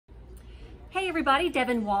Hey everybody,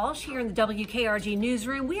 Devin Walsh here in the WKRG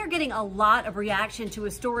newsroom. We are getting a lot of reaction to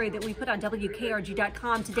a story that we put on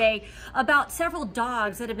WKRG.com today about several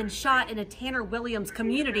dogs that have been shot in a Tanner Williams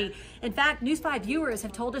community. In fact, News 5 viewers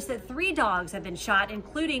have told us that 3 dogs have been shot,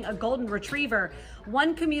 including a golden retriever.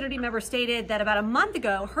 One community member stated that about a month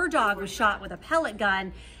ago, her dog was shot with a pellet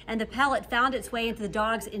gun, and the pellet found its way into the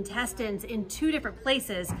dog's intestines in 2 different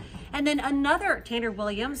places. And then another Tanner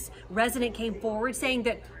Williams resident came forward saying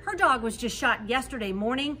that her dog was just shot yesterday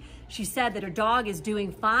morning. She said that her dog is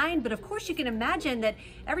doing fine, but of course you can imagine that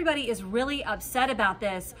everybody is really upset about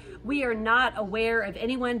this. We are not aware of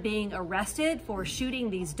anyone being arrested for shooting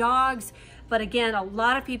these dogs, but again, a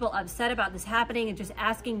lot of people upset about this happening and just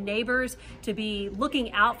asking neighbors to be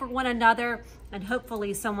looking out for one another, and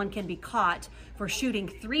hopefully someone can be caught for shooting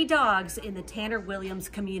 3 dogs in the Tanner Williams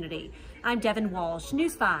community. I'm Devin Walsh,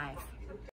 News 5.